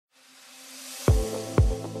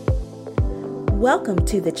Welcome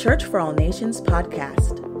to the Church for All Nations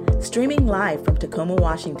podcast, streaming live from Tacoma,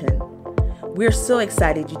 Washington. We're so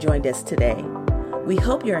excited you joined us today. We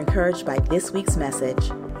hope you're encouraged by this week's message.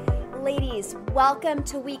 Ladies, welcome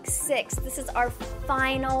to week 6. This is our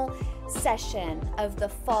final session of the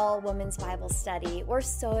Fall Women's Bible Study. We're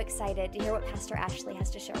so excited to hear what Pastor Ashley has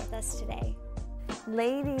to share with us today.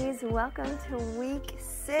 Ladies, welcome to week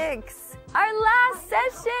 6, our last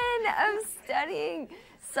session of studying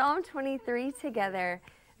Psalm 23 together.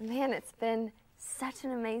 Man, it's been such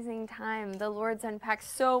an amazing time. The Lord's unpacked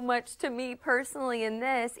so much to me personally in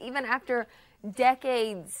this, even after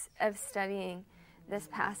decades of studying this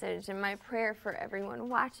passage. And my prayer for everyone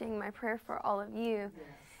watching, my prayer for all of you,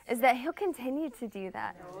 is that He'll continue to do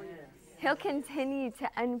that. He'll continue to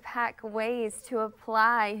unpack ways to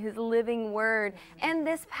apply His living word and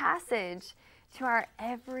this passage to our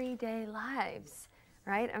everyday lives,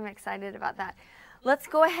 right? I'm excited about that. Let's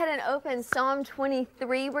go ahead and open Psalm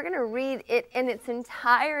 23. We're going to read it in its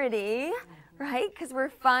entirety, right? Because we're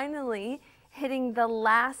finally hitting the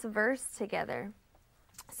last verse together.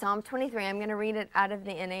 Psalm 23, I'm going to read it out of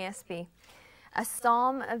the NASB. A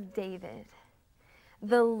Psalm of David.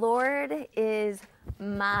 The Lord is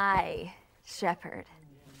my shepherd.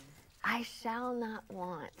 I shall not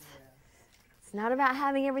want. It's not about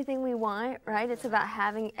having everything we want, right? It's about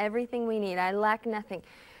having everything we need. I lack nothing.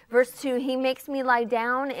 Verse 2, He makes me lie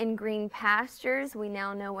down in green pastures. We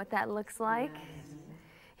now know what that looks like.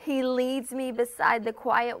 He leads me beside the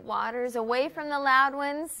quiet waters, away from the loud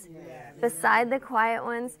ones, beside the quiet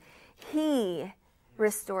ones. He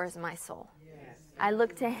restores my soul. I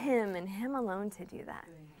look to Him and Him alone to do that.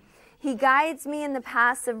 He guides me in the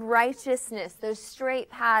paths of righteousness, those straight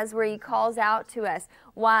paths where He calls out to us.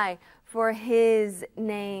 Why? For His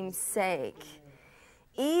name's sake.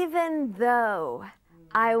 Even though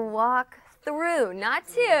I walk through, not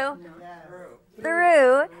to,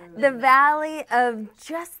 through the valley of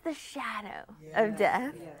just the shadow of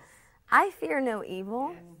death, I fear no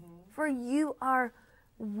evil, for You are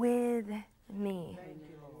with me.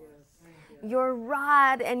 Your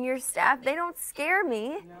rod and Your staff, they don't scare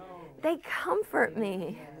me. They comfort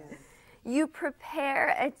me. You prepare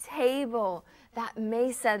a table, that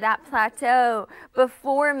mesa, that plateau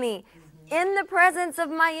before me in the presence of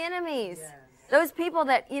my enemies. Those people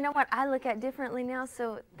that, you know what, I look at differently now,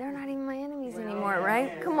 so they're not even my enemies anymore,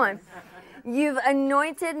 right? Come on. You've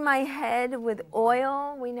anointed my head with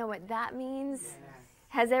oil. We know what that means.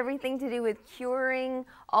 Has everything to do with curing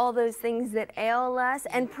all those things that ail us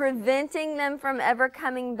and preventing them from ever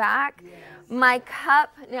coming back. My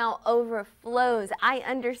cup now overflows. I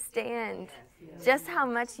understand just how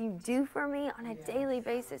much You do for me on a daily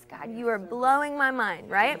basis. God, You are blowing my mind,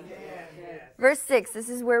 right? Verse 6, this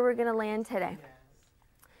is where we're going to land today.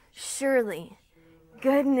 Surely,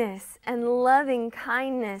 goodness and loving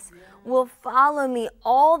kindness will follow me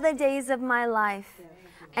all the days of my life,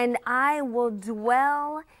 and I will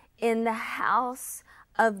dwell in the house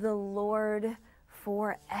of the Lord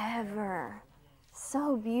forever.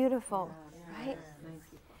 So beautiful, right?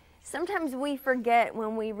 Sometimes we forget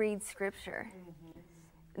when we read Scripture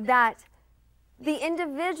that the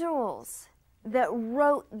individuals that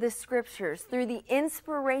wrote the Scriptures through the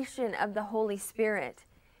inspiration of the Holy Spirit,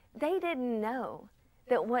 they didn't know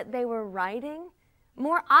that what they were writing,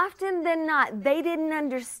 more often than not, they didn't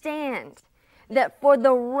understand that for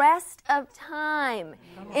the rest of time,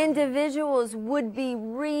 individuals would be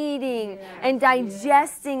reading and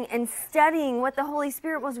digesting and studying what the Holy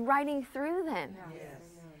Spirit was writing through them.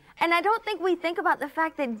 And I don't think we think about the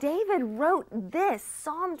fact that David wrote this,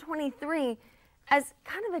 Psalm 23, as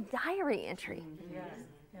kind of a diary entry.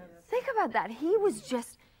 Think about that. He was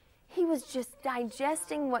just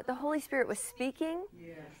digesting what the Holy Spirit was speaking.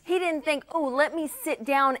 He didn't think, oh, let me sit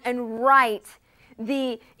down and write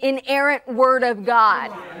the inerrant word of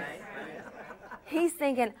God. He's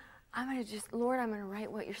thinking, Lord, I'm going to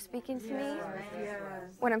write what You're speaking to me,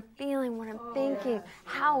 what I'm feeling, what I'm thinking,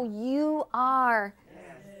 how You are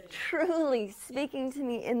truly speaking to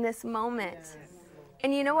me in this moment.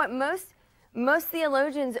 And you know what? Most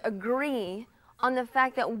theologians agree on the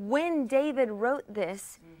fact that when David wrote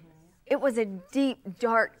this, it was a deep,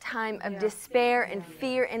 dark time of despair and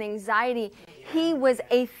fear and anxiety. He was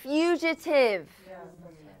a fugitive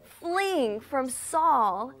fleeing from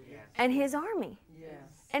Saul and his army.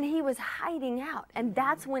 And he was hiding out. And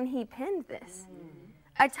that's when he penned this.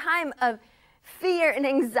 A time of fear and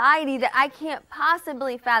anxiety that I can't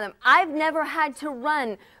possibly fathom. I've never had to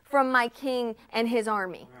run from my king and his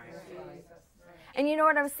army. And you know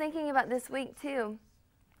what I was thinking about this week too?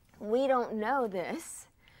 We don't know this,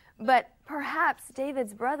 but perhaps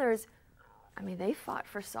David's brothers I mean, they fought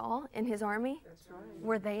for Saul in his army.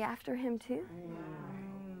 Were they after him too?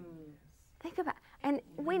 Think about it. And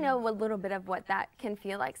we know a little bit of what that can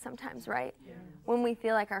feel like sometimes, right? When we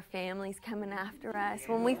feel like our family's coming after us,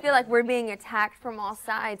 when we feel like we're being attacked from all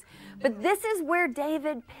sides. But this is where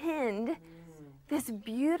David penned this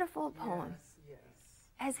beautiful poem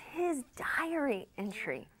as his diary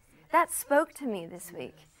entry. That spoke to me this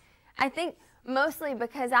week. I think mostly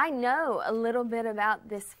because I know a little bit about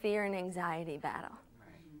this fear and anxiety battle.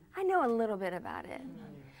 I know a little bit about it.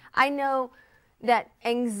 I know that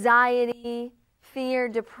anxiety, fear,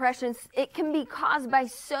 depression, it can be caused by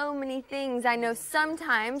so many things. I know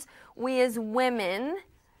sometimes we as women,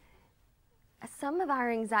 some of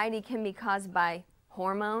our anxiety can be caused by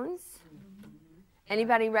hormones.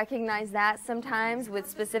 Anybody recognize that sometimes with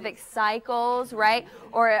specific cycles, right?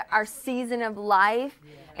 Or our season of life.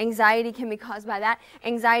 Anxiety can be caused by that.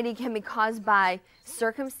 Anxiety can be caused by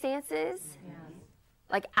circumstances,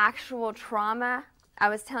 like actual trauma. I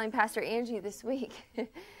was telling Pastor Angie this week,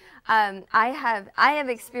 I have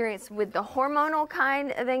experience with the hormonal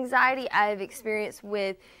kind of anxiety. I have experience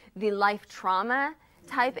with the life trauma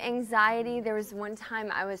type anxiety. There was one time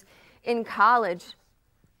I was in college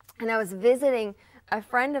and I was visiting a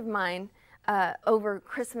friend of mine over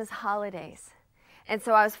Christmas holidays. And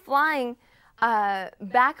so I was flying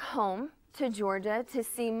back home to Georgia to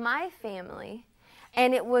see my family,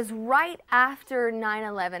 and it was right after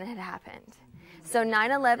 9/11 had happened. So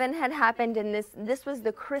 9/11 had happened, and this was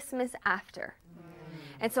the Christmas after.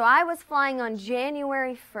 And so I was flying on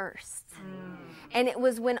January 1st, and it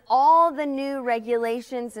was when all the new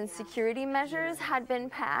regulations and security measures had been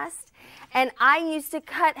passed, and I used to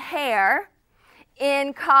cut hair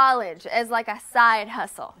in college as like a side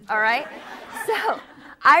hustle, all right? So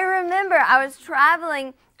I remember I was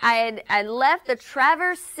traveling. I left the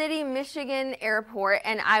Traverse City, Michigan airport,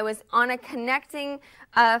 and I was on a connecting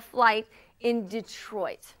flight in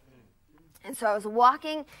Detroit. And so I was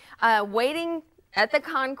walking, waiting at the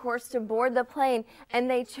concourse to board the plane, and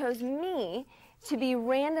they chose me to be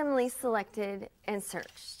randomly selected and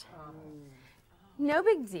searched. No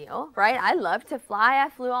big deal, right? I love to fly. I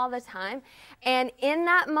flew all the time. And in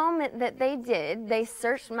that moment that they did, they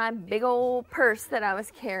searched my big old purse that I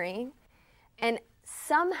was carrying. And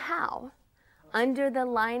somehow, under the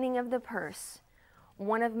lining of the purse,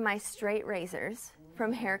 one of my straight razors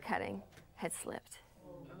from hair cutting had slipped.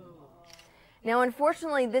 Now,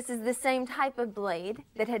 unfortunately, this is the same type of blade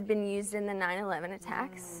that had been used in the 9/11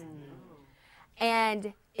 attacks.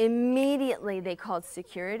 And immediately they called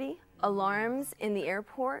security. Alarms in the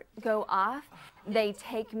airport go off. They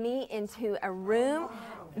take me into a room.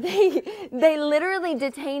 They literally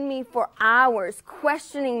detained me for hours,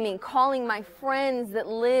 questioning me, calling my friends that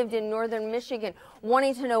lived in northern Michigan,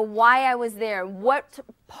 wanting to know why I was there, what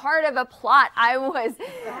part of a plot I was.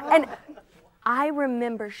 And I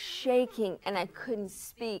remember shaking, and I couldn't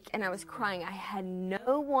speak, and I was crying. I had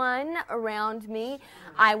no one around me.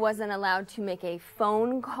 I wasn't allowed to make a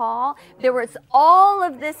phone call. There was all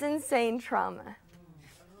of this insane trauma.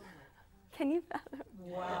 Can you fathom?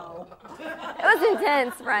 Wow. It was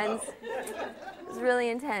intense, friends. It was really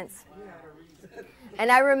intense.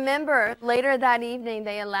 And I remember later that evening,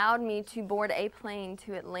 they allowed me to board a plane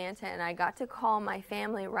to Atlanta, and I got to call my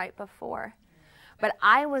family right before. But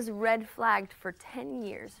I was red flagged for 10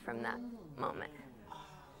 years from that moment.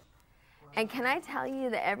 And can I tell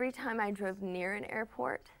you that every time I drove near an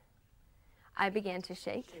airport, I began to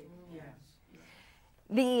shake?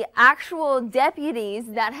 The actual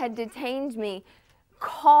deputies that had detained me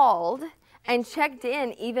called and checked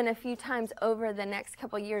in even a few times over the next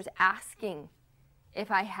couple years, asking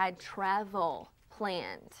if I had travel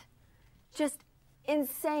planned. Just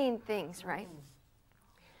insane things, right?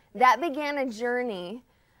 That began a journey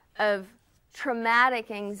of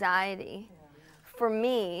traumatic anxiety for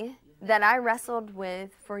me that I wrestled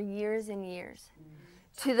with for years and years.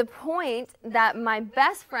 To the point that my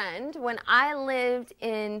best friend, when I lived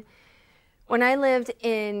in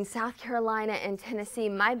South Carolina and Tennessee,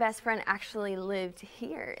 my best friend actually lived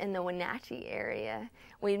here in the Wenatchee area.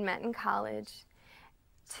 We'd met in college,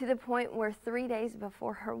 to the point where 3 days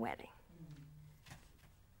before her wedding,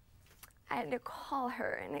 I had to call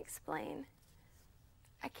her and explain,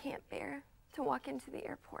 I can't bear to walk into the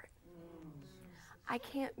airport. I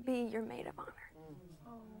can't be your maid of honor.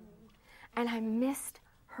 And I missed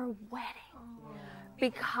her wedding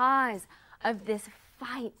because of this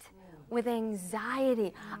fight with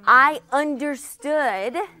anxiety. I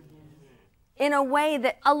understood in a way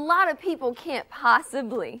that a lot of people can't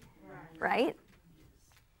possibly, right?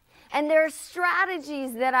 And there are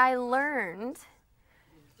strategies that I learned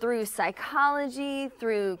through psychology,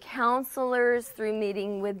 through counselors, through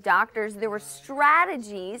meeting with doctors. There were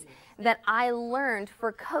strategies that I learned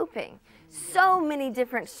for coping. So many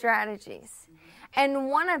different strategies. And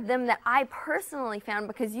one of them that I personally found,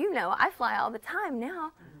 because I fly all the time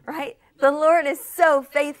now, right? The Lord is so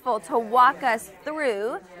faithful to walk us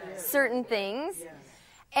through certain things.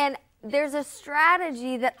 And there's a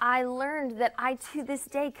strategy that I learned that I, to this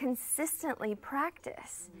day, consistently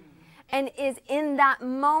practice. And is in that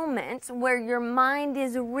moment where your mind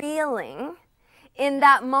is reeling, in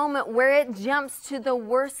that moment where it jumps to the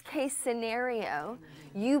worst case scenario,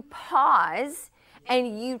 you pause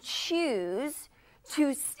and you choose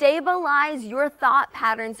to stabilize your thought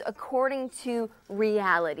patterns according to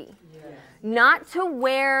reality. Yes. Not to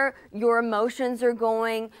where your emotions are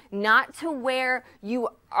going, not to where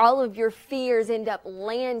all of your fears end up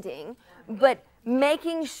landing, but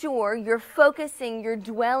making sure you're focusing, you're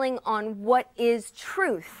dwelling on what is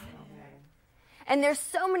truth. And there's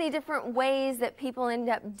so many different ways that people end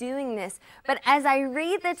up doing this. But as I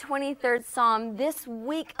read the 23rd Psalm this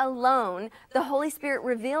week alone, the Holy Spirit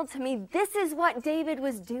revealed to me this is what David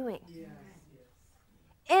was doing.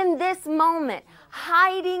 In this moment,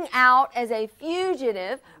 hiding out as a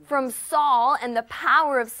fugitive from Saul and the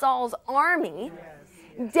power of Saul's army,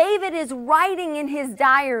 David is writing in his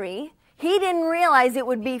diary. He didn't realize it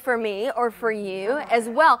would be for me or for you as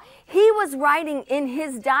well. He was writing in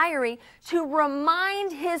his diary to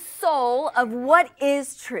remind his soul of what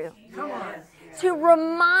is true. To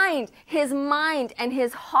remind his mind and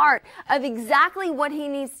his heart of exactly what he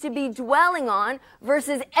needs to be dwelling on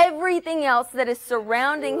versus everything else that is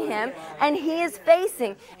surrounding him and he is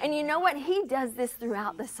facing. And you know what? He does this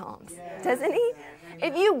throughout the Psalms, doesn't he?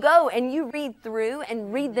 If you go and you read through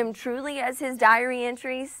and read them truly as his diary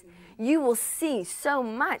entries, you will see so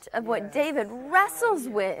much of what David wrestles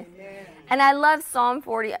with. And I love Psalm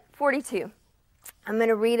 42. I'm going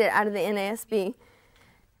to read it out of the NASB.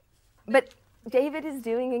 But David is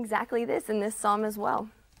doing exactly this in this psalm as well.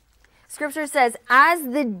 Scripture says, as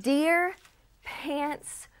the deer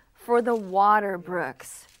pants for the water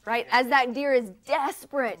brooks, right? As that deer is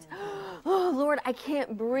desperate. Oh, Lord, I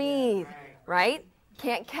can't breathe, right?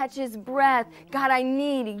 Can't catch his breath. God, I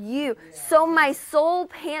need you. So my soul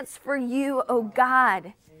pants for you, O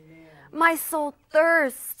God. My soul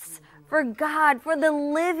thirsts for God, for the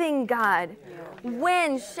living God.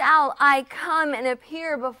 When shall I come and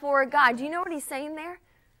appear before God? Do you know what he's saying there?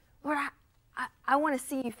 Lord, I want to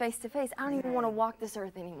see you face to face. I don't even want to walk this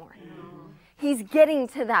earth anymore. He's getting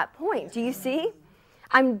to that point. Do you see?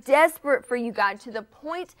 I'm desperate for you, God, to the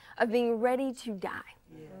point of being ready to die.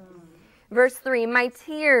 Verse 3, my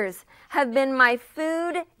tears have been my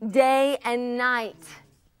food day and night.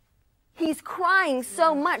 He's crying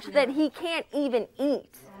so much that he can't even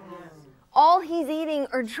eat. All he's eating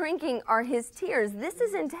or drinking are his tears. This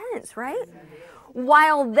is intense, right?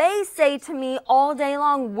 While they say to me all day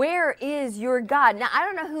long, where is your God? Now, I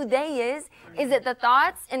don't know who they is. Is it the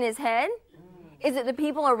thoughts in his head? Is it the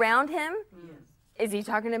people around him? Is he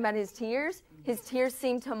talking about his tears? His tears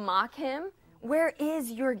seem to mock him. Where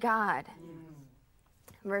is your God?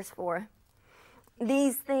 Verse 4.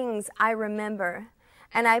 These things I remember,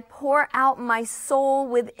 and I pour out my soul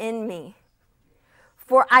within me.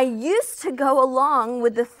 For I used to go along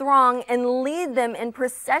with the throng and lead them in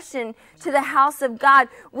procession to the house of God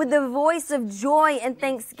with the voice of joy and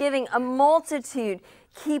thanksgiving, a multitude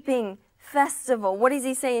keeping festival. What is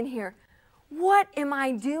he saying here? What am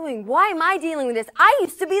I doing? Why am I dealing with this? I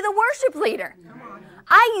used to be the worship leader.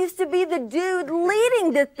 I used to be the dude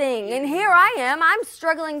leading the thing. And here I am. I'm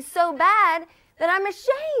struggling so bad that I'm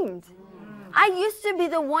ashamed. I used to be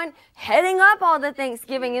the one heading up all the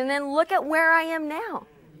Thanksgiving. And then look at where I am now.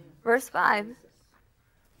 Verse 5.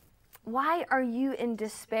 Why are you in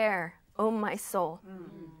despair, O my soul?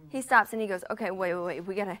 He stops and he goes, okay, wait.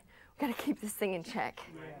 We gotta keep this thing in check.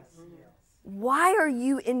 Why are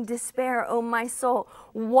you in despair, O my soul?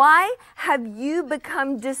 Why have you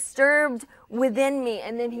become disturbed within me?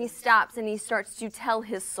 And then he stops and he starts to tell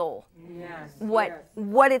his soul what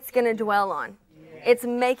it's going to dwell on. It's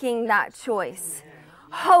making that choice.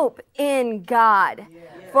 Hope in God,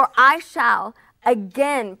 for I shall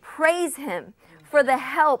again praise him for the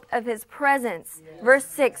help of his presence. Verse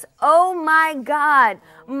 6, Oh my God,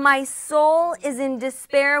 my soul is in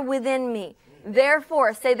despair within me.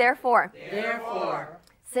 Therefore, say therefore. Therefore.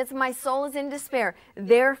 Since my soul is in despair,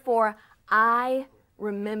 therefore I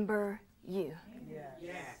remember you.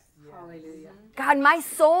 Yes. Hallelujah. God, my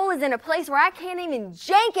soul is in a place where I can't even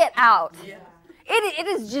jank it out. Yeah. It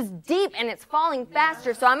is just deep and it's falling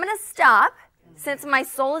faster. So I'm going to stop since my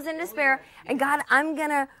soul is in despair. And God, I'm going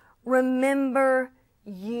to remember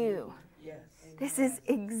you. Yes. This is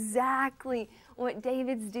exactly what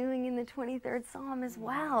David's doing in the 23rd Psalm as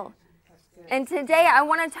well. And today I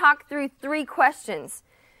want to talk through 3 questions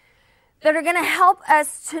that are going to help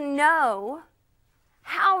us to know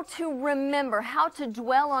how to remember, how to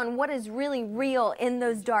dwell on what is really real in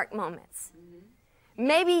those dark moments.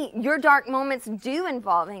 Maybe your dark moments do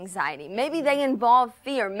involve anxiety. Maybe they involve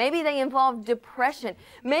fear. Maybe they involve depression.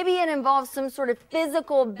 Maybe it involves some sort of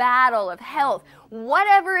physical battle of health.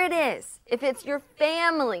 Whatever it is, if it's your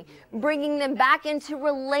family, bringing them back into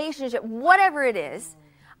relationship, whatever it is,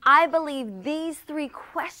 I believe these 3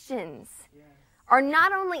 questions are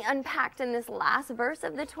not only unpacked in this last verse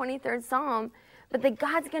of the 23rd Psalm, but that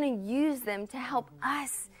God's going to use them to help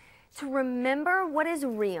us to remember what is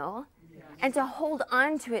real and to hold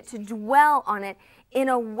on to it, to dwell on it in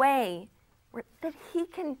a way that He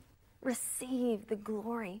can receive the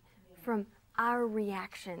glory from our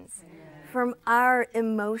reactions, from our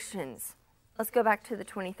emotions. Let's go back to the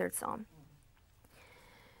 23rd Psalm.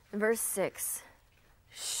 Verse 6.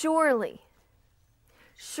 Surely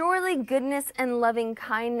goodness and loving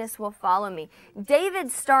kindness will follow me.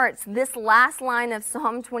 David starts this last line of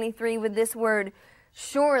Psalm 23 with this word,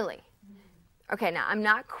 surely. Okay, now I'm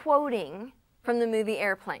not quoting from the movie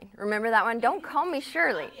Airplane. Remember that one? Don't call me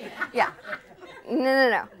Shirley. Yeah.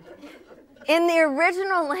 No. In the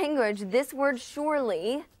original language, this word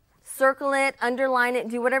surely, circle it, underline it,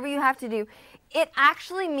 do whatever you have to do, it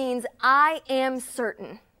actually means I am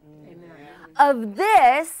certain. Of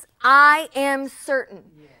this, I am certain.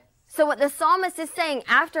 So what the psalmist is saying,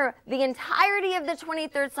 after the entirety of the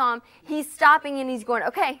 23rd Psalm, he's stopping and he's going,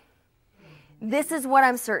 okay, this is what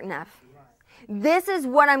I'm certain of. This is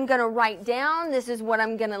what I'm going to write down. This is what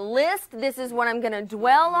I'm going to list. This is what I'm going to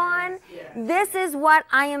dwell on. This is what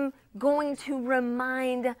I am going to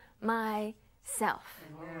remind myself.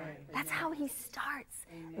 That's how he starts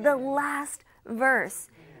the last verse.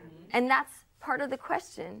 And that's part of the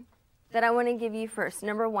question that I want to give you first.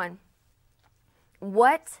 Number 1,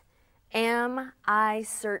 what am I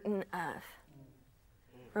certain of?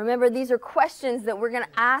 Remember, these are questions that we're going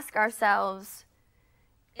to ask ourselves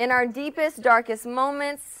in our deepest, darkest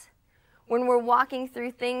moments, when we're walking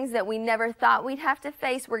through things that we never thought we'd have to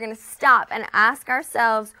face. We're going to stop and ask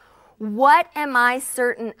ourselves, what am I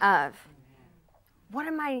certain of? What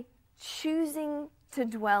am I choosing to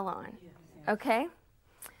dwell on? Okay?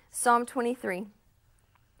 Psalm 23.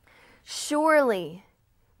 Surely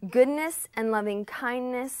goodness and loving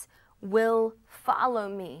kindness will follow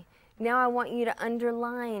me. Now I want you to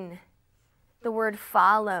underline the word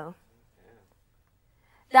follow.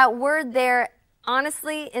 That word there,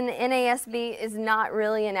 honestly, in the NASB is not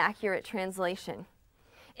really an accurate translation.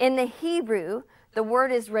 In the Hebrew, the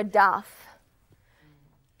word is radaf,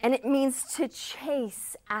 and it means to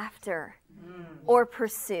chase after or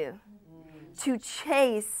pursue. To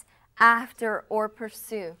chase after or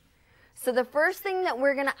pursue. So the first thing that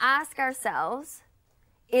we're going to ask ourselves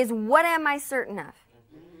is, what am I certain of?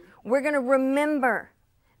 We're going to remember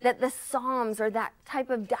that the Psalms are that type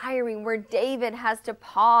of diary where David has to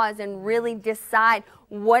pause and really decide,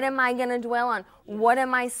 what am I going to dwell on? What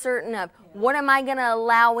am I certain of? What am I going to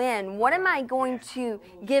allow in? What am I going to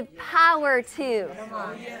give power to?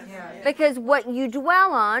 Because what you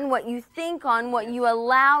dwell on, what you think on, what you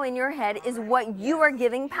allow in your head is what you are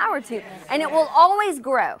giving power to. And it will always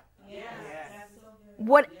grow.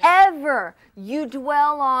 Whatever you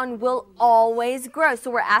dwell on will always grow. So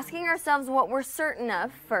we're asking ourselves what we're certain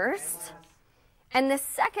of first. And the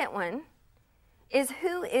second one is,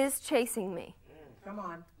 who is chasing me? Come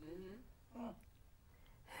on.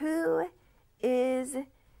 Who is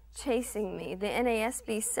chasing me? The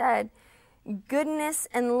NASB said, goodness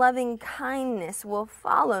and loving kindness will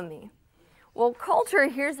follow me. Well, culture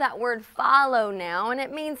hears that word follow now, and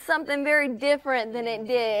it means something very different than it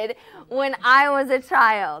did when I was a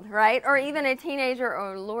child, right? Or even a teenager,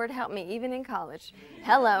 or Lord help me, even in college.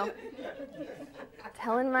 Hello.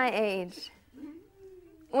 Telling my age.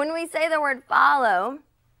 When we say the word follow,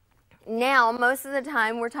 now, most of the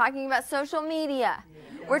time, we're talking about social media.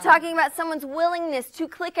 We're talking about someone's willingness to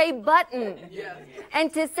click a button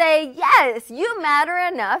and to say, yes, you matter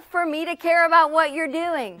enough for me to care about what you're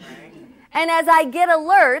doing. And as I get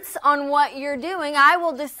alerts on what you're doing, I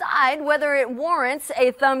will decide whether it warrants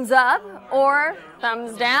a thumbs up or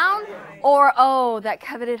thumbs down or, oh, that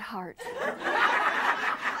coveted heart.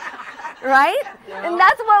 right? And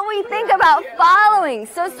that's what we think about following.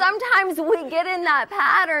 So sometimes we get in that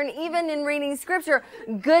pattern, even in reading scripture,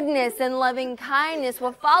 goodness and loving kindness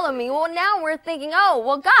will follow me. Well, now we're thinking, oh,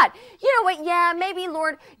 well, God, you know what? Yeah, maybe,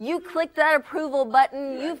 Lord, you click that approval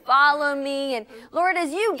button, you follow me, and Lord,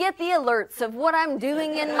 as you get the alerts of what I'm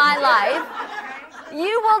doing in my life,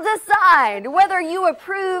 you will decide whether you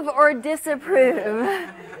approve or disapprove.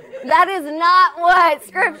 That is not what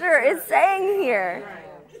scripture is saying here.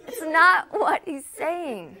 It's not what he's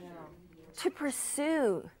saying. To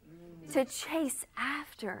pursue, to chase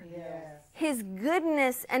after his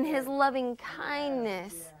goodness and his loving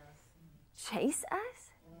kindness. Chase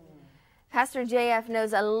us? Pastor JF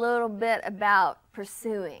knows a little bit about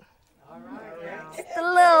pursuing. Just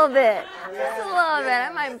a little bit. Just a little bit.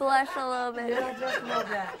 I might blush a little bit. Just a little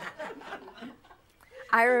bit.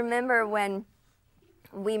 I remember when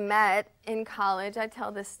we met in college. I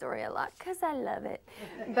tell this story a lot because I love it.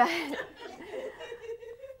 But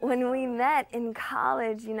when we met in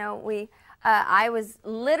college, you know, I was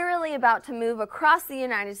literally about to move across the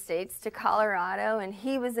United States to Colorado, and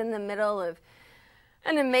he was in the middle of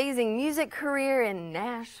an amazing music career in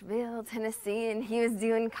Nashville, Tennessee, and he was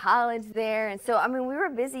doing college there. And so, I mean, we were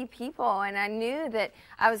busy people, and I knew that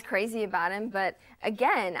I was crazy about him, but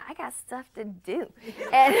again, I got stuff to do.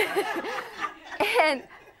 And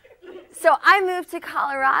so I moved to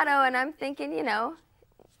Colorado, and I'm thinking, you know,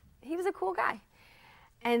 he was a cool guy.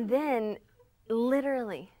 And then,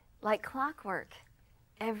 literally, like clockwork,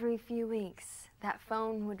 every few weeks, that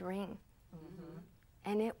phone would ring. Mm-hmm.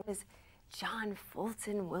 And it was John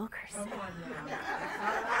Fulton Wilkerson.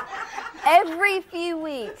 Every few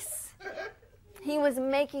weeks, he was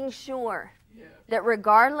making sure that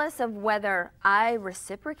regardless of whether I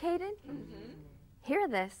reciprocated, hear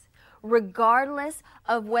this, regardless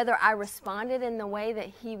of whether I responded in the way that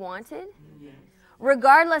he wanted,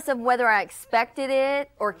 regardless of whether I expected it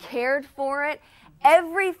or cared for it,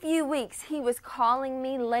 every few weeks he was calling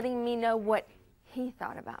me, letting me know what he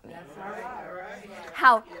thought about me,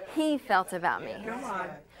 how he felt about me,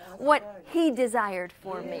 what he desired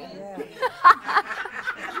for me,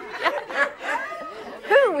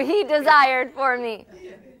 who he desired for me.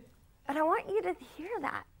 But I want you to hear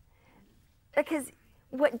that, because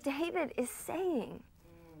what David is saying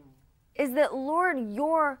is that, Lord,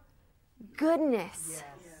 your goodness,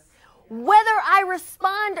 whether I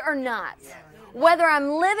respond or not, whether I'm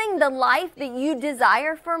living the life that you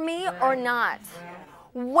desire for me or not,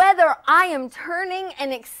 whether I am turning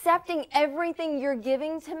and accepting everything you're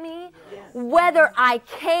giving to me, whether I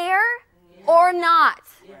care or not,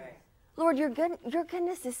 Lord, your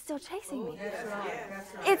goodness is still chasing me.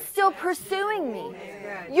 It's still pursuing me.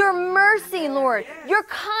 Your mercy, Lord, you're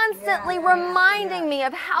constantly reminding me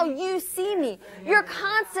of how you see me. You're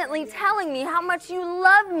constantly telling me how much you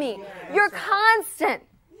love me. You're constant.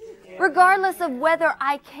 Regardless of whether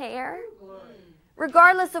I care,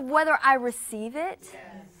 regardless of whether I receive it,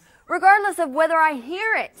 regardless of whether I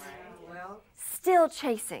hear it, still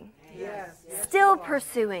chasing, still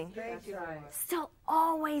pursuing, still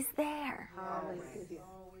always there.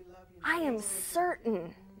 I am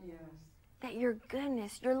certain that your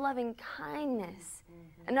goodness, your loving kindness,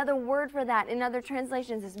 another word for that in other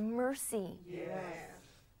translations is mercy.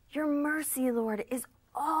 Your mercy, Lord, is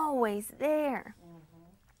always there.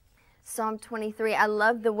 Psalm 23, I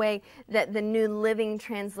love the way that the New Living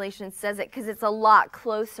Translation says it, because it's a lot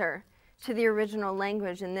closer to the original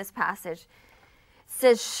language in this passage. It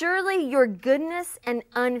says, surely your goodness and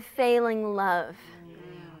unfailing love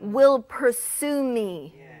will pursue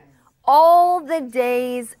me all the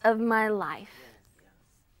days of my life.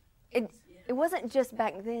 It wasn't just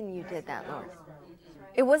back then you did that, Lord.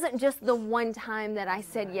 It wasn't just the one time that I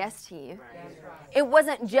said yes to you. It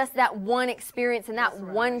wasn't just that one experience in that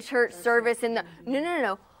one church service.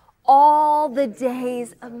 No. All the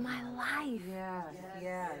days of my life.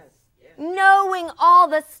 Knowing all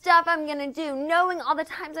the stuff I'm going to do. Knowing all the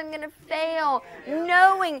times I'm going to fail.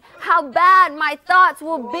 Knowing how bad my thoughts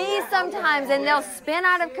will be sometimes and they'll spin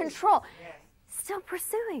out of control. Still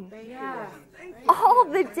pursuing. All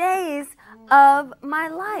the days of my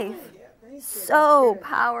life. So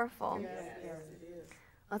powerful.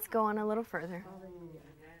 Let's go on a little further.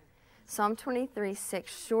 Psalm 23:6.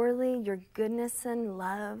 Surely your goodness and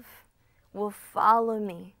love will follow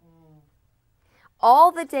me all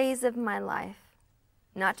the days of my life,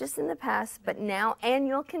 not just in the past, but now, and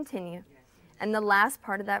you'll continue. And the last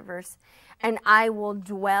part of that verse, and I will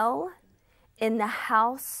dwell in the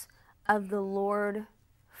house of the Lord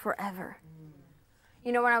forever.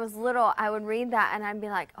 You know, when I was little, I would read that and I'd be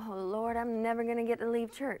like, oh, Lord, I'm never going to get to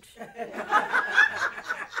leave church.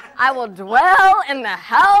 I will dwell in the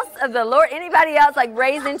house of the Lord. Anybody else like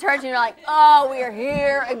raised in church and you're like, oh, we are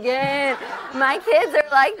here again. My kids are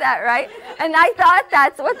like that, right? And I thought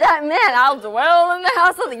that's what that meant. I'll dwell in the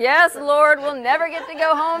house of the, yes, Lord, we'll never get to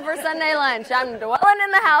go home for Sunday lunch. I'm dwelling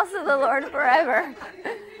in the house of the Lord forever.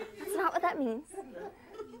 That's not what that means.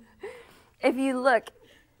 If you look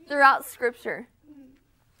throughout Scripture,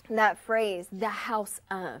 that phrase, the house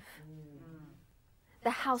of,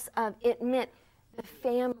 it meant the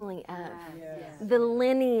family of, the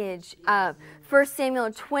lineage of. 1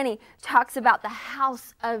 Samuel 20 talks about the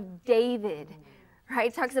house of David, right?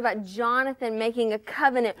 It talks about Jonathan making a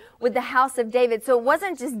covenant with the house of David. So it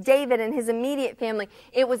wasn't just David and his immediate family.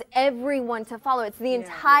 It was everyone to follow. It's the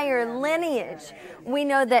entire lineage. We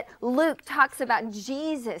know that Luke talks about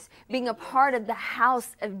Jesus being a part of the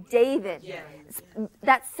house of David. It's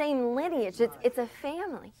that same lineage. It's a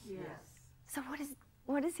family. So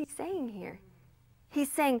what is he saying here? He's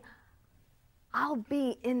saying, I'll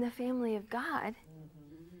be in the family of God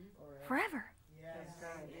forever.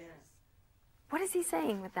 What is he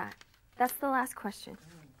saying with that? That's the last question.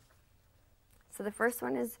 So the first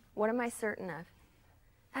one is, what am I certain of?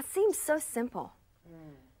 That seems so simple.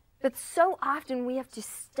 But so often we have to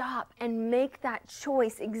stop and make that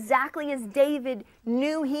choice exactly as David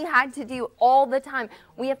knew he had to do all the time.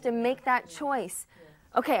 We have to make that choice.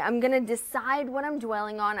 Okay, I'm going to decide what I'm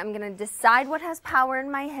dwelling on. I'm going to decide what has power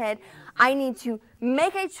in my head. I need to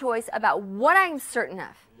make a choice about what I'm certain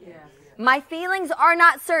of. My feelings are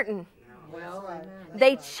not certain.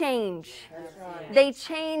 They change. They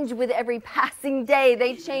change with every passing day.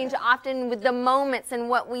 They change often with the moments and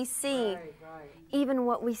what we see. Even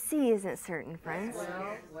what we see isn't certain, friends.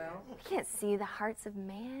 We can't see the hearts of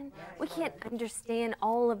man. We can't understand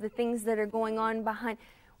all of the things that are going on behind.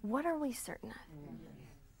 What are we certain of?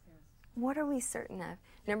 What are we certain of?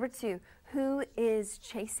 Number 2, who is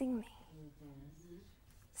chasing me?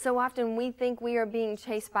 So often we think we are being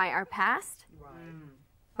chased by our past,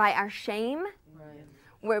 by our shame.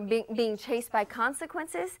 We're being chased by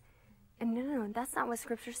consequences. And no, that's not what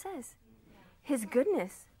Scripture says. His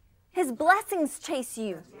goodness, His blessings chase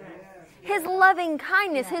you. His loving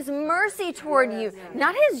kindness, His mercy toward you,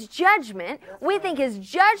 not His judgment. We think His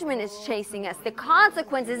judgment is chasing us, the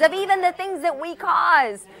consequences of even the things that we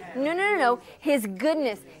cause. No. His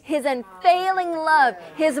goodness, His unfailing love,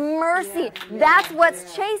 His mercy, that's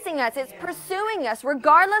what's chasing us. It's pursuing us,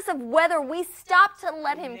 regardless of whether we stop to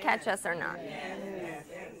let Him catch us or not.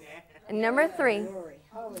 And number three,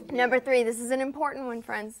 this is an important one,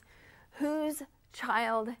 friends. Whose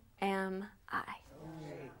child am I?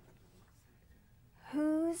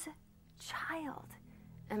 Whose child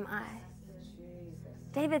am I?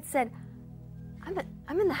 David said,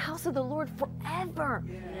 I'm in the house of the Lord forever.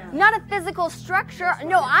 Not a physical structure.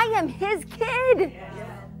 No, I am His kid.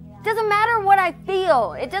 It doesn't matter what I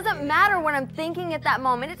feel. It doesn't matter what I'm thinking at that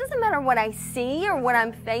moment. It doesn't matter what I see or what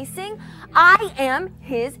I'm facing. I am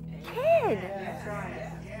His kid.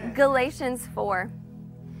 Galatians 4.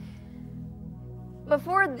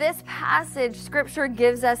 Before this passage, Scripture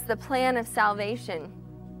gives us the plan of salvation.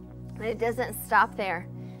 And it doesn't stop there.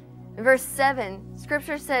 In verse 7,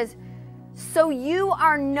 Scripture says, so you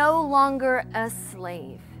are no longer a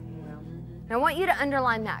slave. And I want you to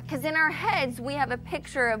underline that, because in our heads, we have a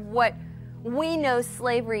picture of what we know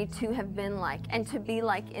slavery to have been like and to be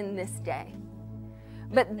like in this day.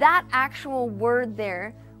 But that actual word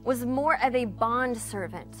there was more of a bond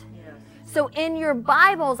servant. So in your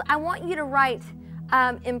Bibles, I want you to write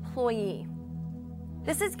employee.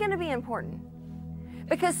 This is going to be important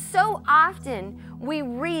because so often we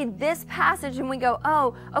read this passage and we go,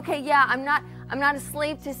 oh, okay, yeah, I'm not a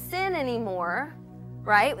slave to sin anymore,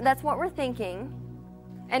 right? That's what we're thinking.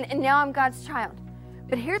 And now I'm God's child.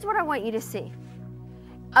 But here's what I want you to see.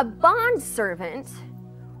 A bond servant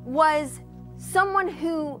was someone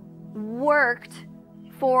who worked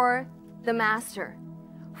for the master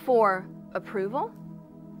for approval,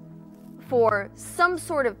 for some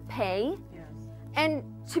sort of pay, and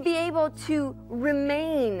to be able to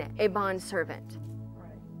remain a bondservant.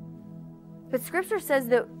 But Scripture says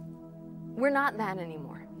that we're not that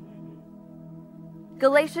anymore.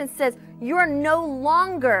 Galatians says you're no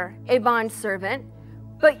longer a bondservant,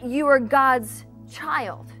 but you are God's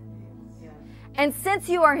child. And since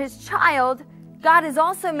you are His child, God has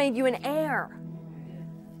also made you an heir.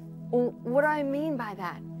 Well, what do I mean by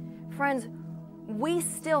that? Friends, we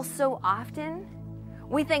still so often,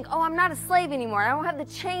 we think, oh, I'm not a slave anymore. I don't have the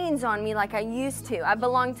chains on me like I used to. I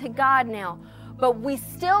belong to God now. But we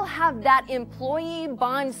still have that employee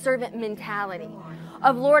bond servant mentality.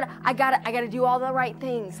 of, Lord, I gotta do all the right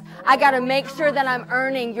things. I gotta make sure that I'm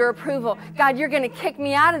earning your approval. God, you're gonna kick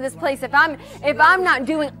me out of this place if I'm not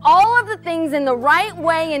doing all of the things in the right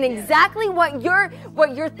way and exactly what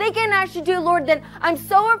you're thinking I should do, Lord, then I'm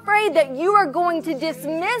so afraid that you are going to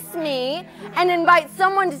dismiss me and invite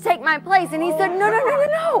someone to take my place. And he said,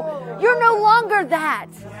 no. You're no longer that.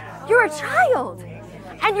 You're a child.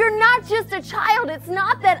 And you're not just a child. It's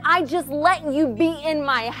not that I just let you be in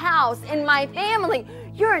my house, in my family.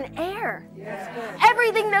 You're an heir.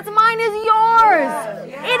 Everything that's mine is yours.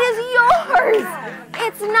 It is yours.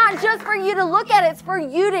 It's not just for you to look at. It's for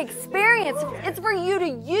you to experience. It's for you to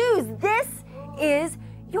use. This is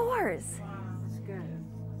yours.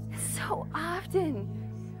 So often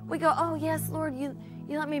we go, oh yes, Lord, you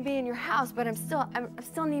let me be in your house, but I'm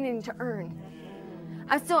still needing to earn.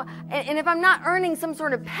 And if I'm not earning some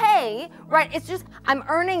sort of pay, right, it's just I'm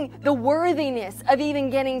earning the worthiness of even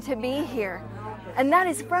getting to be here. And that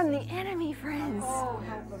is from the enemy, friends.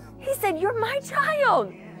 He said, you're my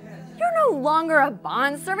child. You're no longer a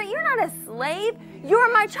bondservant. You're not a slave.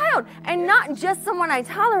 You're my child. And not just someone I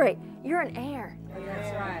tolerate. You're an heir.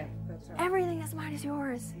 That's right. Everything that's mine is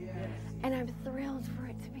yours. And I'm thrilled for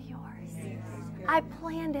it to be yours. I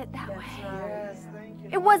planned it that way.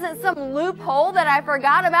 It wasn't some loophole that I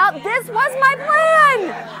forgot about. This was my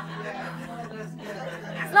plan.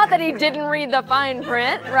 It's not that he didn't read the fine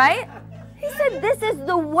print, right? He said, this is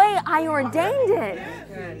the way I ordained it.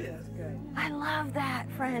 I love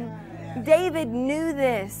that, friend. David knew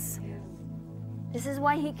this. This is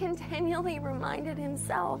why he continually reminded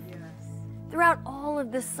himself throughout all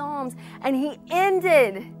of the Psalms. And he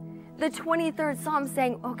ended the 23rd Psalm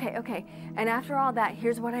saying, okay, and after all that,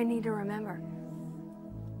 here's what I need to remember.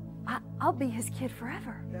 I'll be his kid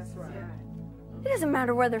forever. That's right. It doesn't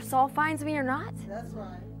matter whether Saul finds me or not. That's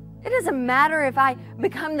right. It doesn't matter if I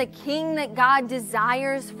become the king that God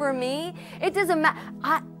desires for me. It doesn't matter.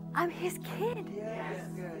 I'm his kid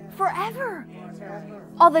forever.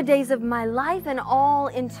 All the days of my life and all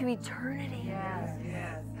into eternity.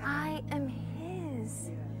 I am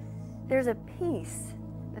his. There's a peace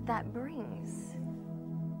that brings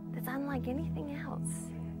that's unlike anything else,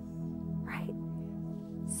 right?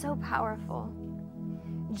 So powerful.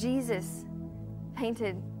 Jesus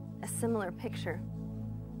painted a similar picture,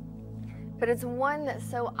 but it's one that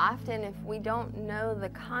so often, if we don't know the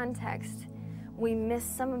context, we miss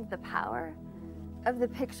some of the power of the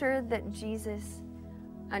picture that Jesus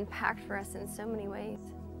unpacked for us in so many ways.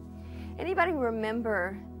 Anybody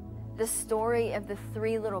remember the story of the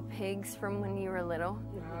 3 little pigs from when you were little?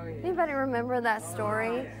 Anybody remember that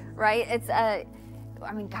story? Right? It's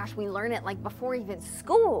we learn it like before even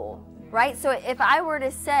school, right? So if I were to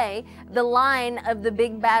say the line of the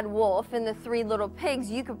big bad wolf and the 3 little pigs,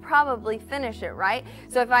 you could probably finish it, right?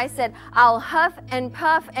 So if I said, I'll huff and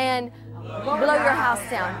puff and blow your house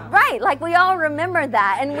down. Right, like we all remember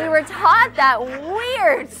that. And we were taught that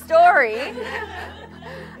weird story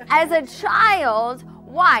as a child.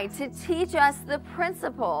 Why? To teach us the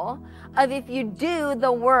principle of if you do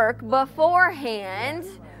the work beforehand,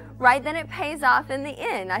 right, then it pays off in the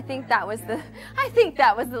end. I think that was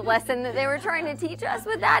the lesson that they were trying to teach us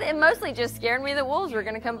with that. It mostly just scared me that wolves were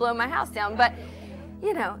going to come blow my house down. But,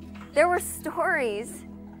 there were stories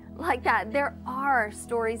like that. There are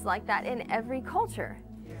stories like that in every culture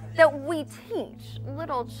that we teach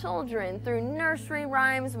little children through nursery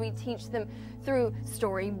rhymes. We teach them through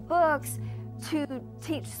storybooks to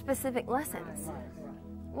teach specific lessons.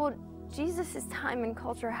 Well, Jesus' time and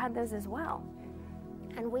culture had those as well.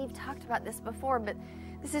 And we've talked about this before, but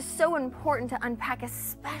this is so important to unpack,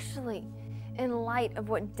 especially in light of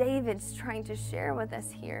what David's trying to share with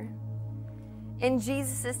us here. In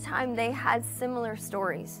Jesus' time, they had similar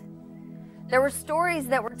stories. There were stories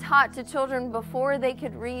that were taught to children before they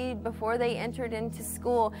could read, before they entered into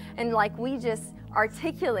school, and like we just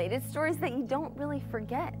articulated, stories that you don't really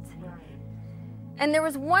forget. And there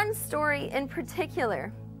was one story in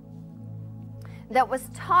particular that was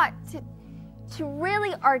taught to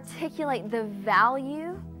really articulate the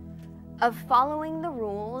value of following the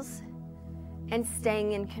rules and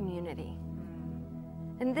staying in community.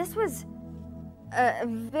 And this was a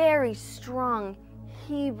very strong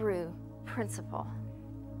Hebrew principle,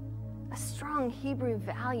 a strong Hebrew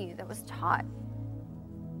value that was taught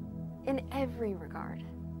in every regard.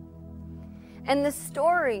 And the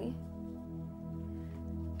story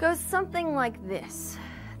goes something like this.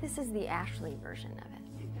 This is the Ashley version of it.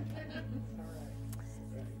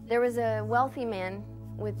 There was a wealthy man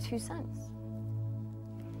with 2 sons.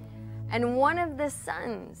 And one of the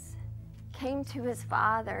sons came to his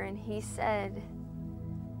father and he said,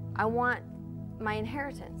 I want my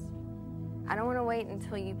inheritance. I don't want to wait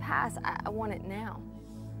until you pass. I want it now.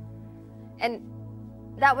 And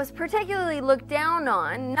that was particularly looked down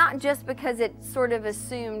on, not just because it sort of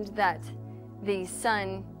assumed that the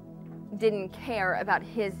son didn't care about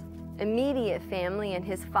his immediate family and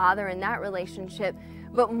his father and that relationship,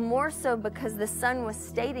 but more so because the son was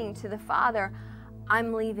stating to the father,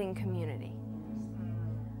 I'm leaving community.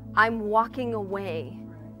 I'm walking away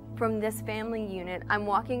from this family unit. I'm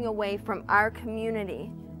walking away from our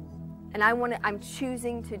community, and I'm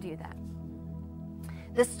choosing to do that.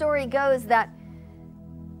 The story goes that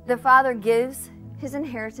the father gives his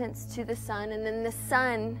inheritance to the son, and then the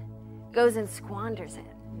son goes and squanders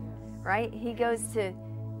it, right? He goes to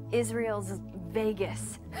Israel's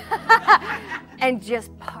Vegas and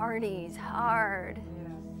just parties hard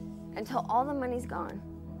until all the money's gone.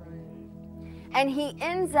 And he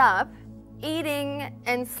ends up eating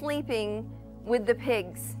and sleeping with the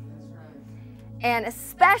pigs. And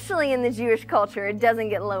especially in the Jewish culture, it doesn't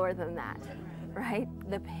get lower than that, right?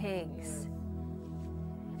 The pigs.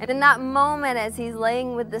 And in that moment, as he's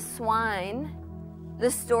laying with the swine, the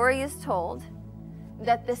story is told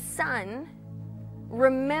that the son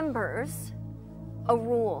remembers a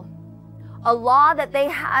rule, a law that they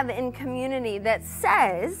have in community that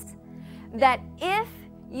says that if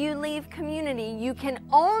you leave community, you can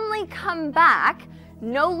only come back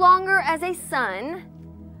no longer as a son,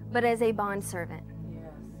 but as a bondservant,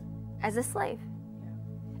 as a slave.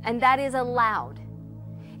 And that is allowed.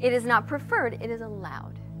 It is not preferred, it is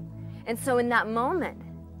allowed. And so in that moment,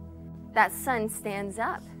 that son stands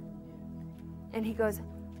up and he goes,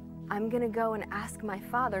 I'm going to go and ask my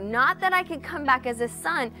father, not that I can come back as a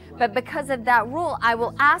son, but because of that rule, I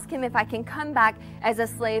will ask him if I can come back as a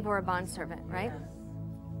slave or a bondservant, right?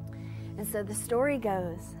 And so the story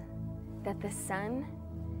goes that the son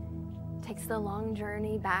takes the long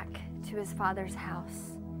journey back to his father's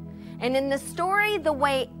house. And in the story, the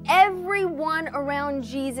way everyone around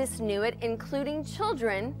Jesus knew it, including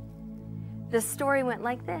children, the story went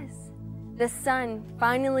like this. The son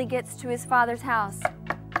finally gets to his father's house,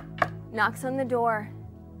 knocks on the door.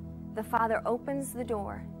 The father opens the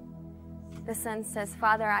door. The son says,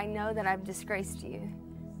 Father, I know that I've disgraced you.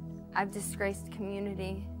 I've disgraced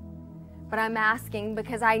community. But I'm asking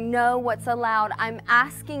because I know what's allowed. I'm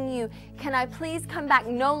asking you, can I please come back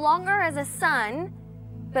no longer as a son,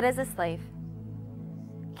 but as a slave?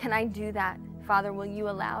 Can I do that? Father, will you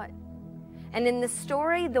allow it? And in the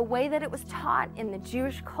story, the way that it was taught in the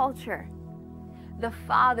Jewish culture, the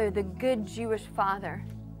father, the good Jewish father,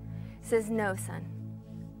 says, no, son,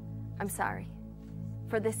 I'm sorry.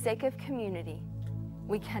 For the sake of community,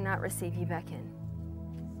 we cannot receive you back in.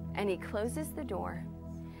 And he closes the door,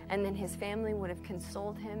 and then his family would have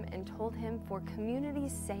consoled him and told him for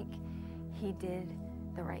community's sake, he did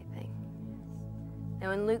the right thing.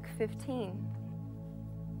 Now in Luke 15,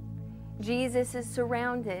 Jesus is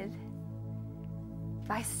surrounded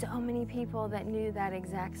by so many people that knew that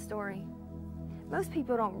exact story. Most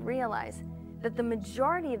people don't realize that the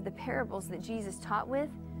majority of the parables that Jesus taught with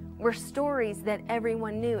were stories that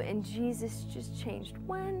everyone knew, and Jesus just changed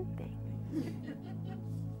one thing.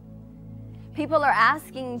 People are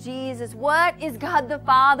asking Jesus, what is God the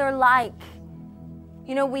Father like?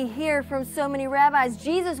 You know, we hear from so many rabbis,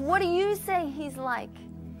 Jesus, what do you say he's like?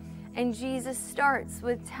 And Jesus starts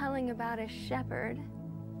with telling about a shepherd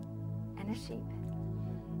and a sheep,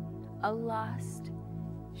 a lost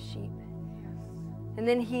sheep. And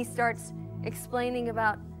then he starts explaining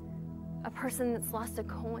about a person that's lost a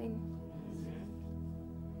coin.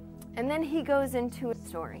 And then he goes into a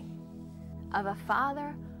story of a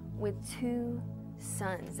father with two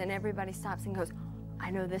sons. And everybody stops and goes, I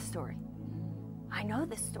know this story. I know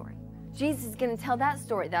this story. Jesus is going to tell that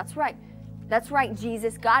story. That's right. That's right,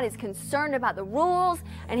 Jesus. God is concerned about the rules,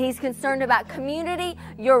 and he's concerned about community.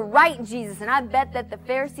 You're right, Jesus. And I bet that the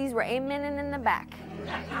Pharisees were amening in the back.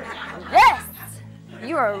 Yes,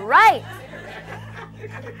 you are right.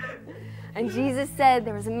 And Jesus said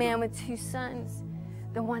there was a man with two sons.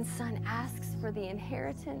 The one son asks for the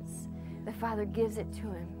inheritance. The father gives it to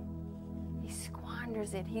him. He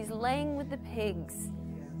squanders it. He's laying with the pigs.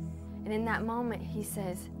 And in that moment, he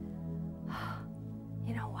says, oh,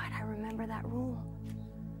 you know what? I remember that rule.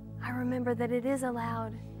 I remember that it is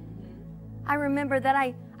allowed. I remember that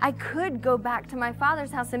I could go back to my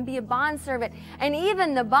father's house and be a bondservant. And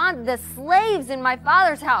even the slaves in my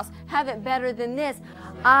father's house have it better than this.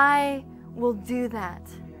 I will do that.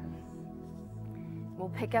 We'll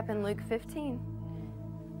pick up in Luke 15,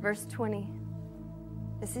 verse 20.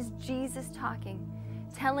 This is Jesus talking.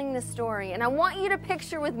 telling the story. And I want you to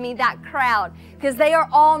picture with me that crowd, because they are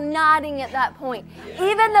all nodding at that point.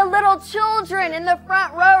 Even the little children in the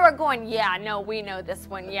front row are going, yeah, no, we know this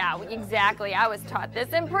one. Yeah, exactly. I was taught this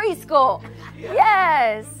in preschool.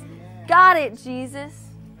 Yes. Got it, Jesus.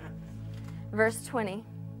 Verse 20.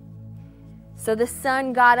 So the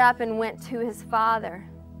son got up and went to his father.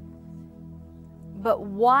 But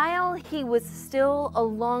while he was still a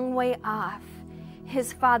long way off,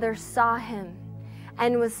 his father saw him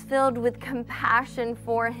and was filled with compassion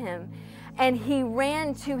for him. And he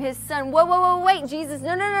ran to his son. Whoa, wait, Jesus.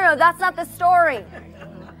 No, that's not the story.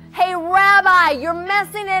 Hey, Rabbi, you're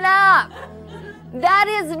messing it up. That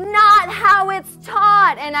is not how it's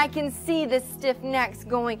taught. And I can see the stiff necks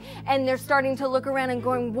going, and they're starting to look around and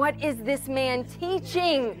going, what is this man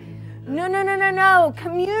teaching? No.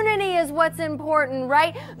 Community is what's important,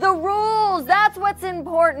 right? The rules, that's what's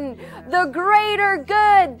important. The greater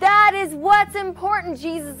good, that is what's important,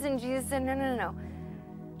 Jesus. And Jesus said, no.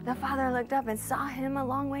 The father looked up and saw him a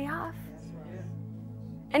long way off.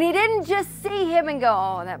 And he didn't just see him and go,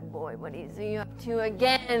 oh, that boy, what is he up to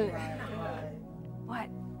again? What?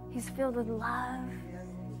 He's filled with love.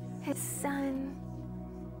 His son.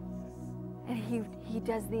 And he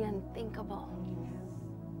does the unthinkable.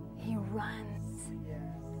 He runs.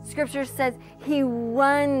 Scripture says he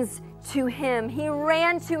runs to him. He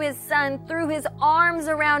ran to his son, threw his arms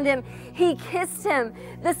around him. He kissed him.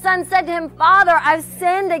 The son said to him, Father, I've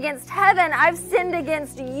sinned against heaven. I've sinned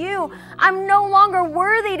against you. I'm no longer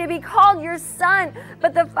worthy to be called your son.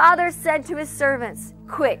 But the father said to his servants,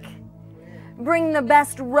 quick, bring the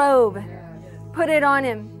best robe, put it on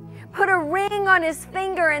him. Put a ring on his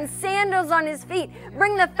finger and sandals on his feet.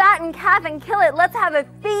 Bring the fattened calf and kill it. Let's have a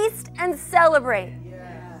feast and celebrate.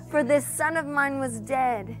 For this son of mine was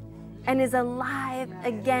dead and is alive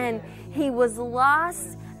again. He was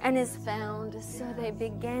lost and is found. So they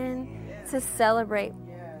began to celebrate.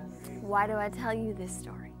 Why do I tell you this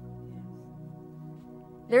story?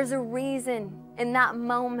 There's a reason in that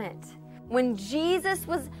moment when Jesus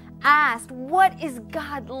was asked, what is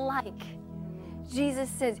God like? Jesus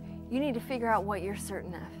says, you need to figure out what you're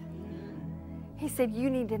certain of. He said, you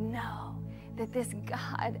need to know that this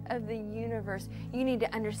God of the universe, you need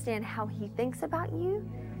to understand how he thinks about you,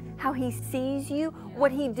 how he sees you, what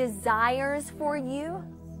he desires for you.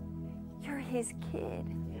 You're his kid.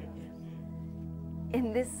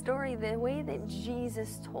 In this story, the way that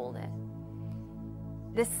Jesus told it,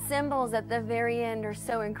 the symbols at the very end are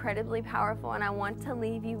so incredibly powerful, and I want to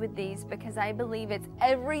leave you with these because I believe it's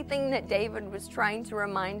everything that David was trying to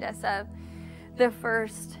remind us of. The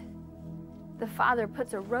first, the father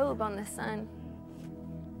puts a robe on the son.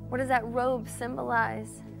 What does that robe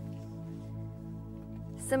symbolize?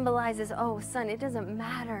 Symbolizes, oh, son, it doesn't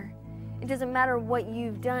matter. It doesn't matter what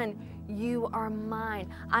you've done. You are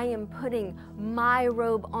mine. I am putting my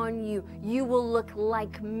robe on you. You will look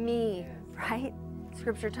like me, right?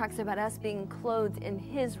 Scripture talks about us being clothed in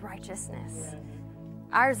his righteousness.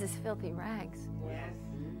 Ours is filthy rags.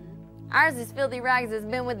 Ours is filthy rags has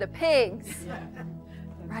been with the pigs,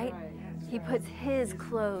 right? He puts his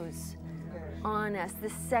clothes on us. The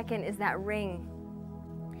second is that ring.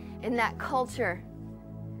 In that culture,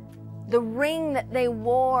 the ring that they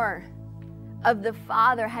wore of the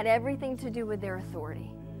father had everything to do with their authority.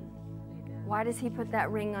 Why does he put that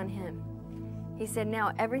ring on him? He said,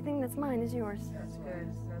 now everything that's mine is yours. That's good.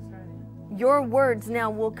 That's right. Your words now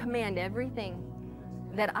will command everything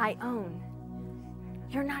that I own.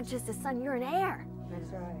 You're not just a son, you're an heir. That's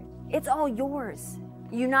right. It's all yours.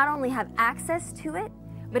 You not only have access to it,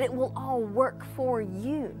 but it will all work for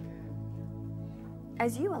you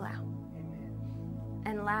as you allow. Amen.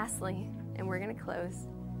 And lastly, and we're going to close,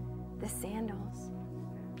 the sandals.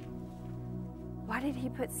 Why did he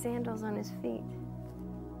put sandals on his feet?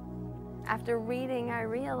 After reading, I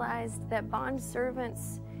realized that bond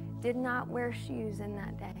servants did not wear shoes in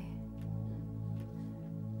that day.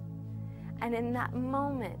 And in that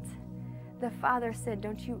moment, the father said,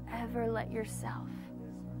 don't you ever let yourself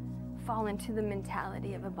fall into the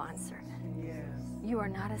mentality of a bondservant. Yes. You are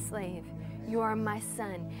not a slave. You are my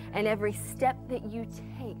son. And every step that you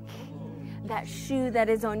take, that shoe that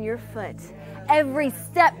is on your foot, every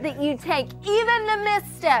step that you take, even the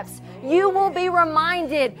missteps, you will be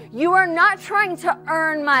reminded you are not trying to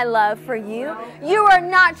earn my love for you. You are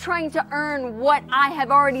not trying to earn what I have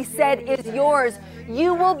already said is yours.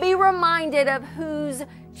 You will be reminded of whose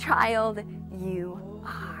child you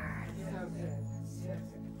are.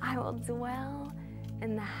 I will dwell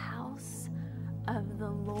in the house of the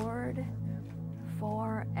Lord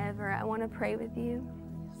forever. I want to pray with you.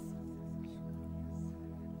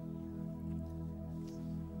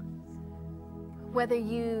 Whether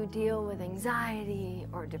you deal with anxiety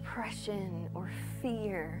or depression or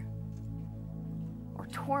fear or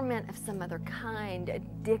torment of some other kind,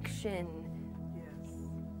 addiction,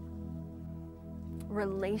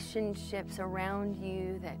 relationships around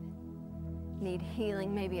you that need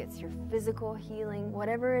healing, maybe it's your physical healing,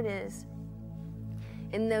 whatever it is,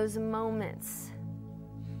 in those moments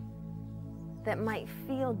that might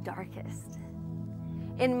feel darkest,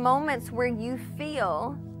 in moments where you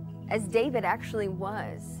feel, as David actually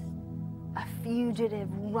was, a fugitive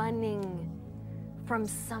running from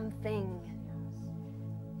something,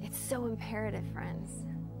 it's so imperative, friends,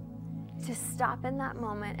 to stop in that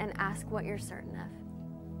moment and ask what you're certain of.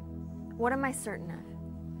 What am I certain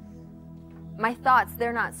of? My thoughts,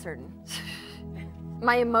 they're not certain.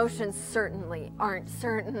 My emotions certainly aren't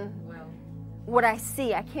certain. What I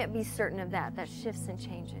see, I can't be certain of that. That shifts and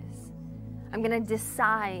changes. I'm going to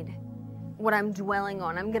decide what I'm dwelling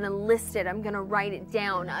on. I'm going to list it. I'm going to write it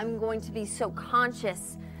down. I'm going to be so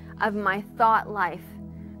conscious of my thought life,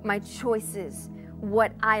 my choices,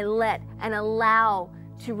 what I let and allow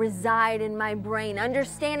to reside in my brain,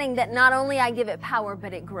 understanding that not only I give it power,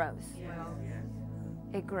 but it grows.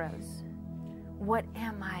 It grows. What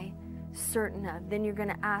am I certain of? Then you're going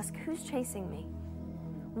to ask, who's chasing me?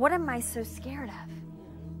 What am I so scared of?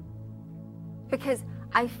 Because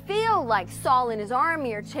I feel like Saul and his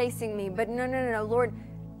army are chasing me, but no, Lord,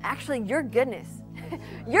 actually your goodness,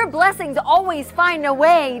 your blessings always find a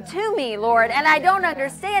way to me, Lord, and I don't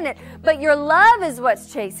understand it, but your love is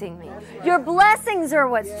what's chasing me. Your blessings are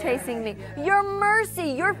what's chasing me. Your mercy,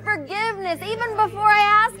 your forgiveness, even before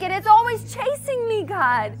I ask it, it's always chasing me,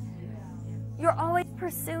 God. You're always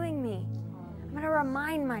pursuing me. I'm going to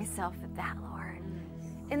remind myself of that, Lord.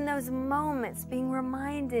 In those moments, being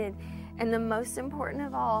reminded, and the most important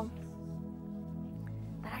of all,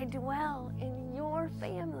 that I dwell in your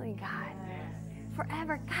family, God,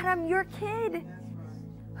 forever. God, I'm your kid.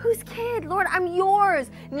 Whose kid? Lord, I'm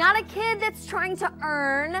yours. Not a kid that's trying to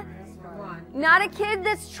earn. Not a kid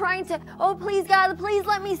that's trying to, oh, please, God, please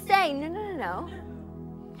let me stay. No.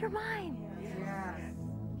 You're mine.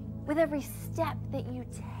 With every step that you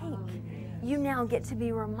take, you now get to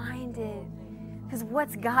be reminded. Because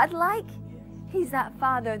what's God like? He's that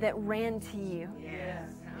father that ran to you.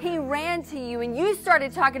 He ran to you, and you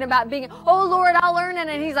started talking about being, oh, Lord, I'll earn it.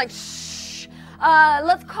 And he's like, shh,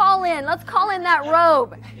 let's call in that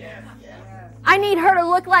robe. I need her to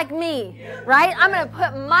look like me, right? I'm going to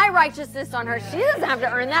put my righteousness on her. She doesn't have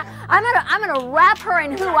to earn that. I'm going to wrap her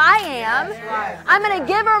in who I am. I'm going to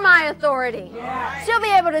give her my authority. She'll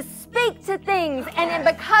be able to speak to things, and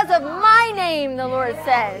because of my name, the Lord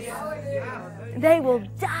says, they will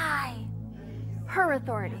die. Her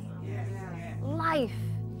authority, life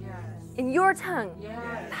in your tongue,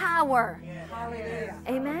 power.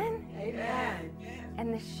 Amen?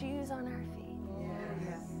 And the shoes on our feet.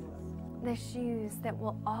 The shoes that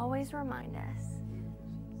will always remind us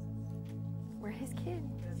we're his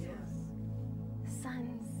kids,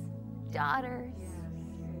 sons, daughters.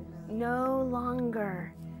 No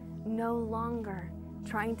longer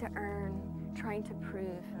trying to earn, trying to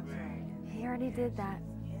prove. He already did that.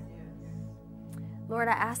 Lord,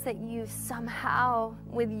 I ask that you somehow,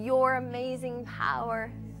 with your amazing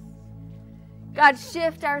power, God,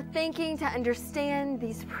 shift our thinking to understand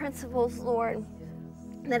these principles, Lord.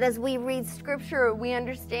 That as we read Scripture, we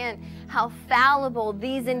understand how fallible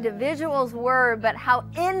these individuals were, but how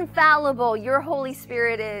infallible your Holy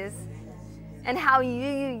Spirit is. And how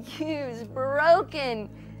you use broken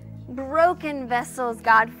vessels,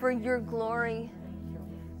 God, for your glory.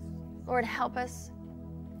 Lord, help us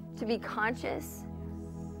to be conscious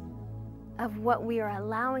of what we are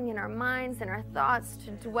allowing in our minds and our thoughts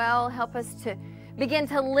to dwell. Help us to begin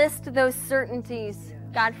to list those certainties,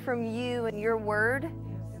 God, from you and your word.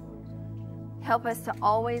 Help us to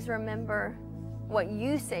always remember what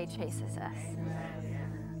you say chases us.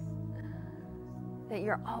 That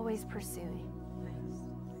you're always pursuing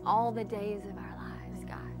all the days of our lives,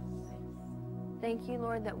 God. Thank you,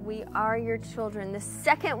 Lord, that we are your children. The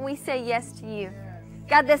second we say yes to you,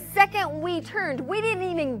 God, the second we turned, we didn't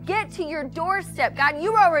even get to your doorstep. God,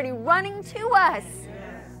 you were already running to us.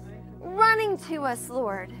 Running to us,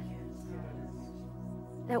 Lord.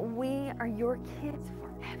 That we are your kids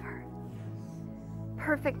forever.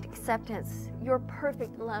 Perfect acceptance, your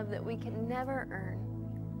perfect love that we can never earn.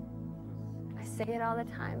 I say it all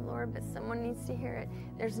the time, Lord, but someone needs to hear it.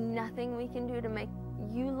 There's nothing we can do to make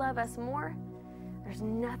you love us more. There's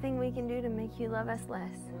nothing we can do to make you love us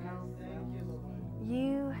less.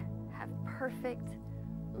 You have perfect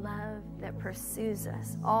love that pursues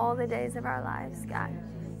us all the days of our lives, God.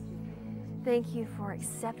 Thank you for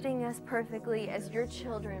accepting us perfectly as your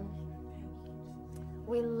children.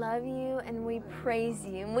 We love you and we praise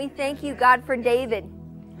you. And we thank you, God, for David.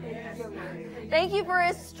 Thank you for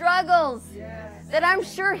his struggles that I'm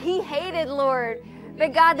sure he hated, Lord.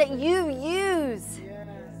 But God, that you use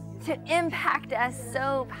to impact us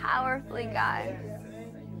so powerfully, God.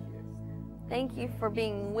 Thank you for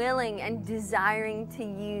being willing and desiring to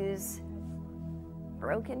use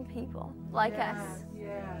broken people like us.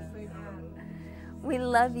 We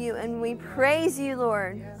love you and we praise you,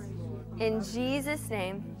 Lord. In Jesus'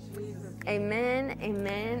 name, amen,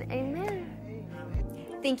 amen, amen.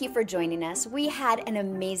 Thank you for joining us. We had an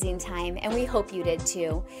amazing time, and we hope you did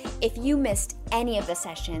too. If you missed any of the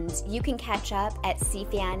sessions, you can catch up at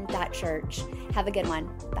cfan.church. Have a good one.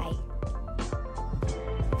 Bye.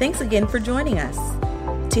 Thanks again for joining us.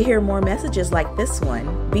 To hear more messages like this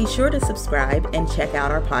one, be sure to subscribe and check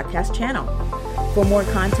out our podcast channel. For more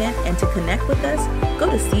content and to connect with us, go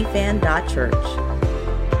to cfan.church.